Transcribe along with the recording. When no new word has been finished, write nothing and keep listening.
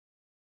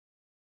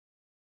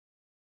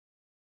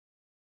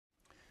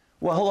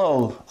Well,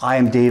 hello, I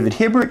am David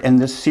Hibbert, and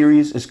this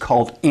series is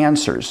called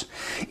Answers.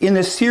 In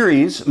this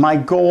series, my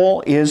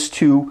goal is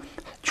to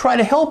try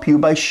to help you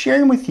by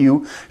sharing with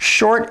you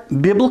short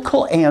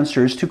biblical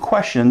answers to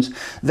questions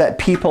that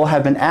people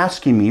have been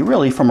asking me,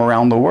 really from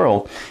around the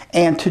world.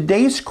 And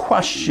today's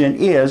question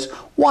is,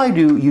 why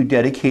do you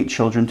dedicate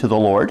children to the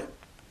Lord?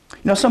 You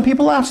know, some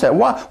people ask that.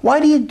 Why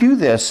do you do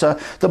this?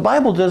 The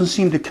Bible doesn't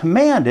seem to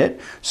command it,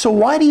 so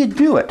why do you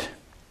do it?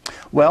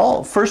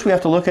 Well, first we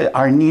have to look at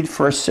our need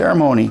for a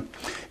ceremony.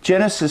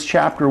 Genesis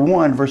chapter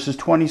 1, verses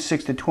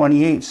 26 to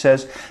 28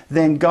 says,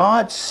 "Then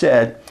God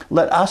said,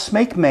 'Let us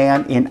make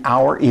man in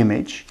our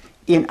image,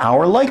 in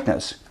our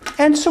likeness.'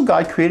 And so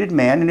God created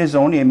man in his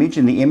own image.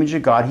 In the image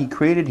of God he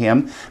created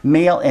him.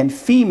 Male and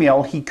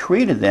female he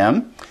created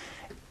them.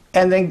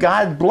 And then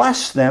God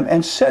blessed them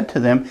and said to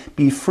them,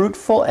 'Be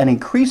fruitful and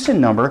increase in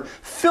number,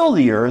 fill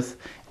the earth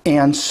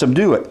and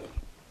subdue it.'"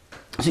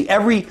 See,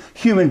 every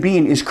human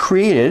being is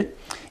created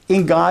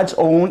in God's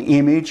own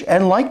image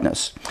and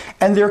likeness.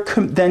 And they're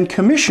then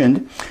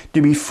commissioned to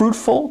be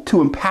fruitful,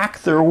 to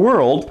impact their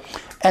world,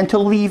 and to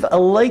leave a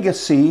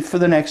legacy for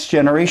the next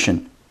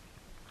generation.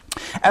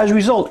 As a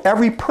result,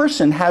 every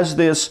person has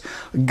this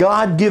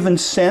God-given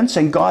sense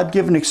and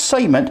God-given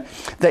excitement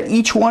that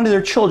each one of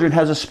their children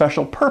has a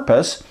special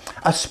purpose,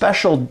 a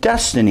special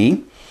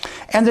destiny,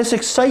 and this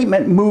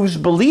excitement moves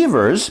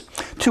believers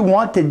to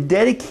want to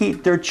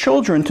dedicate their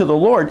children to the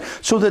Lord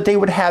so that they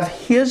would have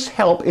His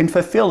help in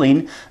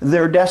fulfilling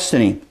their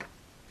destiny.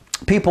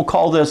 People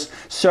call this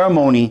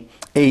ceremony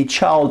a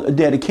child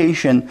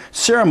dedication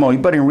ceremony,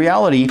 but in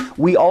reality,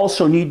 we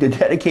also need to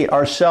dedicate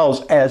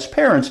ourselves as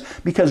parents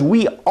because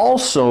we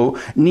also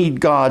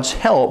need God's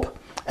help,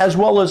 as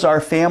well as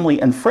our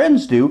family and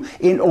friends do,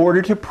 in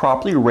order to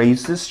properly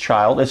raise this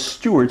child as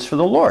stewards for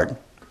the Lord.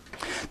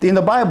 In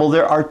the Bible,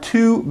 there are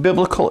two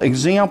biblical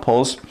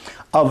examples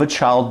of a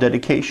child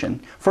dedication.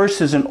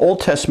 First is an Old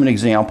Testament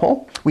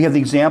example. We have the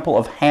example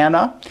of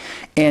Hannah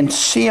and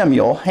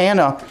Samuel.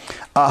 Hannah,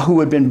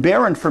 who had been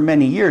barren for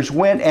many years,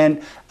 went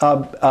and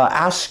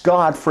asked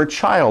God for a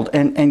child.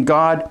 And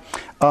God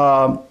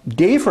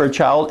gave her a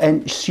child,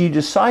 and she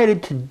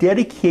decided to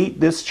dedicate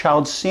this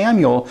child,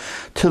 Samuel,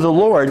 to the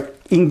Lord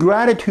in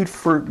gratitude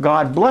for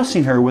God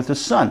blessing her with a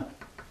son.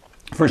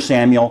 1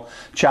 Samuel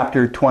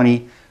chapter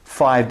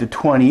 25 to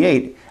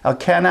 28.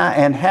 Elkanah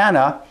and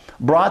Hannah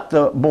brought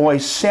the boy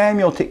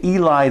Samuel to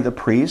Eli the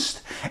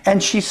priest,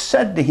 and she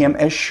said to him,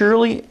 "As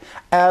surely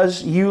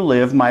as you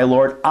live, my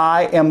Lord,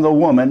 I am the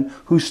woman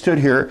who stood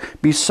here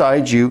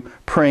beside you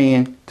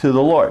praying to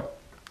the Lord.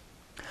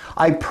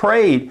 I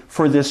prayed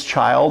for this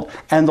child,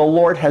 and the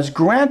Lord has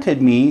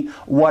granted me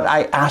what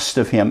I asked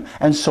of him,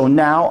 and so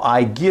now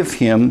I give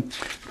him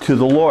to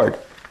the Lord."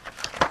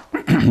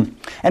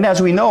 And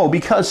as we know,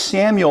 because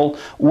Samuel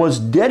was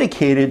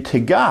dedicated to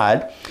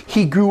God,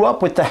 he grew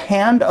up with the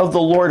hand of the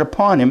Lord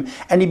upon him,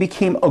 and he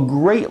became a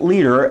great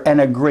leader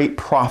and a great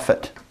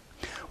prophet.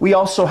 We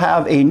also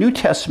have a New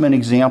Testament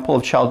example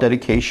of child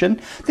dedication,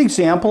 the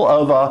example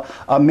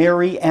of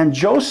Mary and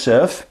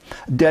Joseph,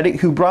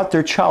 who brought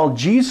their child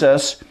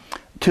Jesus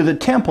to the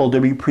temple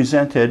to be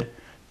presented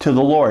to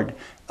the Lord.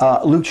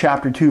 Luke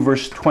chapter 2,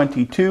 verse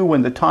 22,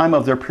 when the time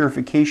of their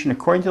purification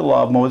according to the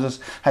law of Moses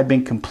had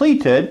been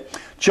completed,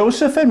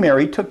 Joseph and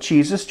Mary took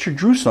Jesus to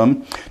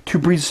Jerusalem to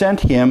present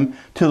him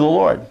to the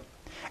Lord.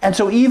 And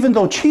so even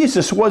though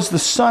Jesus was the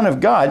Son of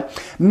God,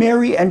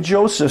 Mary and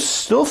Joseph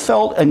still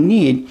felt a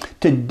need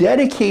to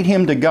dedicate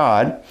him to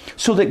God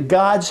so that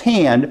God's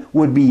hand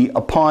would be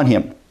upon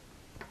him.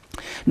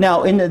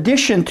 Now, in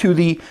addition to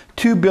the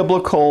two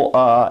biblical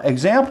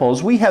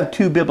examples, we have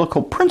two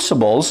biblical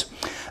principles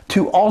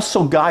to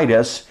also guide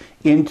us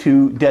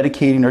into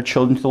dedicating our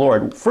children to the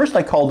Lord. First,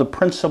 I call the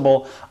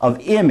principle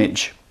of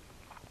image.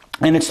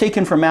 And it's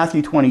taken from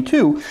Matthew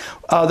 22,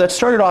 that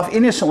started off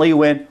innocently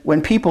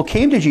when people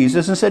came to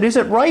Jesus and said, "Is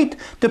it right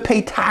to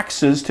pay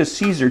taxes to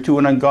Caesar, to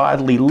an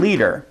ungodly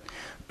leader?"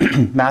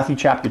 Matthew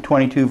chapter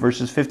 22,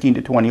 verses 15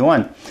 to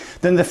 21.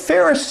 Then the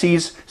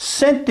Pharisees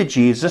sent to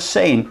Jesus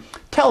saying,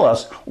 "Tell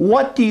us,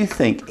 what do you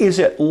think? Is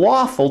it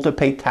lawful to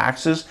pay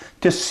taxes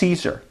to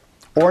Caesar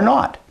or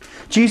not?"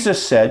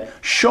 Jesus said,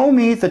 "Show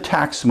me the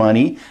tax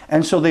money."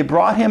 And so they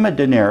brought him a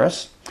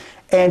denarius,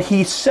 and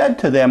he said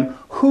to them,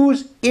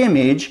 "Whose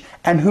image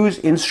and whose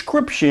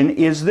inscription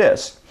is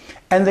this?"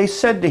 And they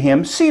said to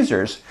him,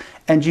 "Caesar's."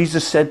 And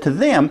Jesus said to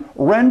them,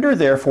 "Render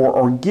therefore,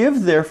 or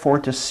give therefore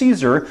to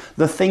Caesar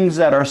the things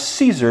that are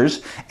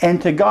Caesar's,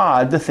 and to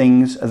God the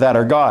things that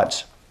are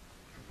God's."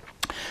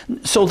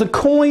 So the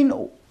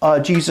coin,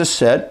 Jesus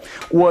said,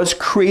 was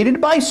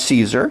created by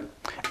Caesar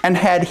and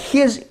had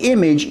his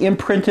image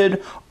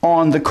imprinted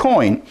on the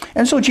coin.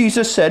 And so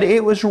Jesus said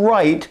it was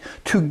right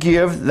to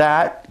give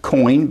that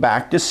coin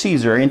back to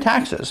Caesar in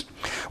taxes.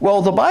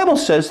 Well, the Bible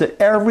says that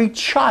every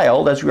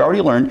child, as we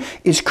already learned,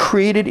 is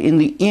created in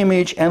the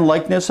image and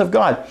likeness of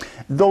God.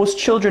 Those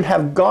children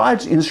have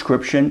God's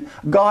inscription,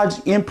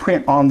 God's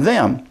imprint on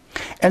them.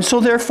 And so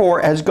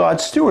therefore, as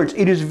God's stewards,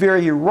 it is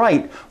very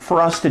right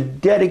for us to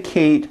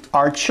dedicate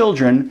our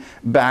children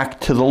back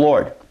to the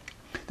Lord.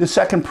 The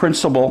second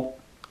principle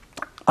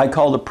I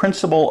call the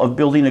principle of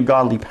building a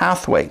godly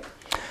pathway.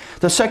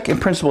 The second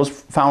principle is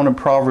found in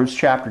Proverbs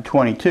chapter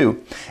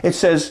 22. It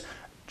says,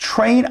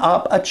 train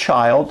up a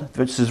child,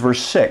 this is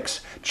verse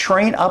 6,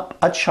 train up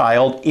a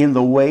child in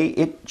the way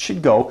it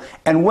should go,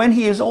 and when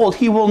he is old,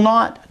 he will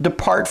not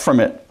depart from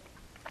it.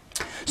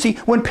 See,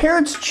 when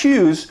parents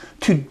choose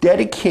to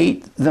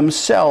dedicate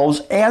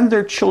themselves and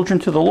their children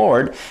to the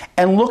Lord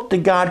and look to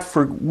God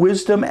for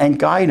wisdom and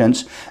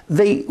guidance,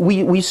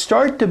 we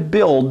start to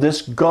build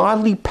this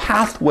godly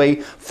pathway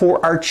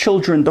for our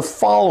children to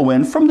follow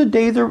in from the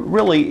day they're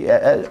really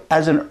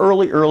as an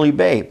early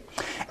babe.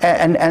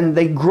 And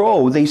they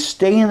grow, they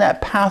stay in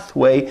that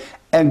pathway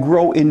and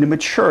grow into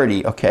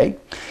maturity, okay?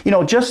 You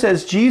know, just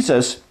as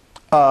Jesus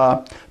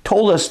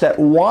told us that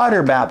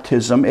water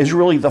baptism is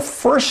really the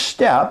first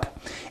step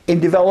in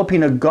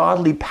developing a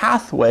godly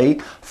pathway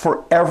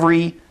for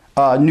every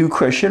new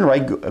Christian,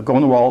 right? Go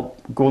in the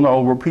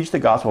world, preach the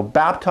gospel,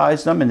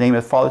 baptize them in the name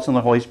of the Father, Son, and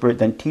the Holy Spirit,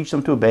 then teach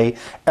them to obey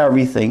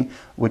everything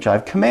which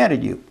I've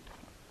commanded you.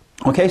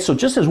 Okay, so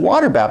just as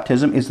water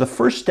baptism is the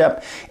first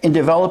step in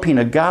developing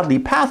a godly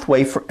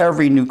pathway for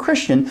every new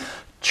Christian,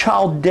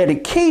 child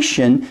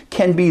dedication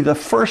can be the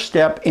first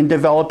step in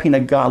developing a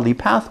godly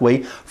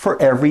pathway for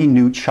every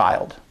new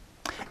child.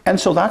 And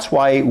so that's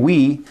why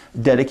we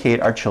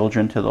dedicate our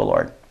children to the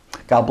Lord.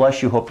 God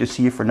bless you. Hope to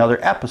see you for another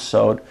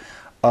episode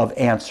of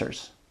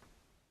Answers.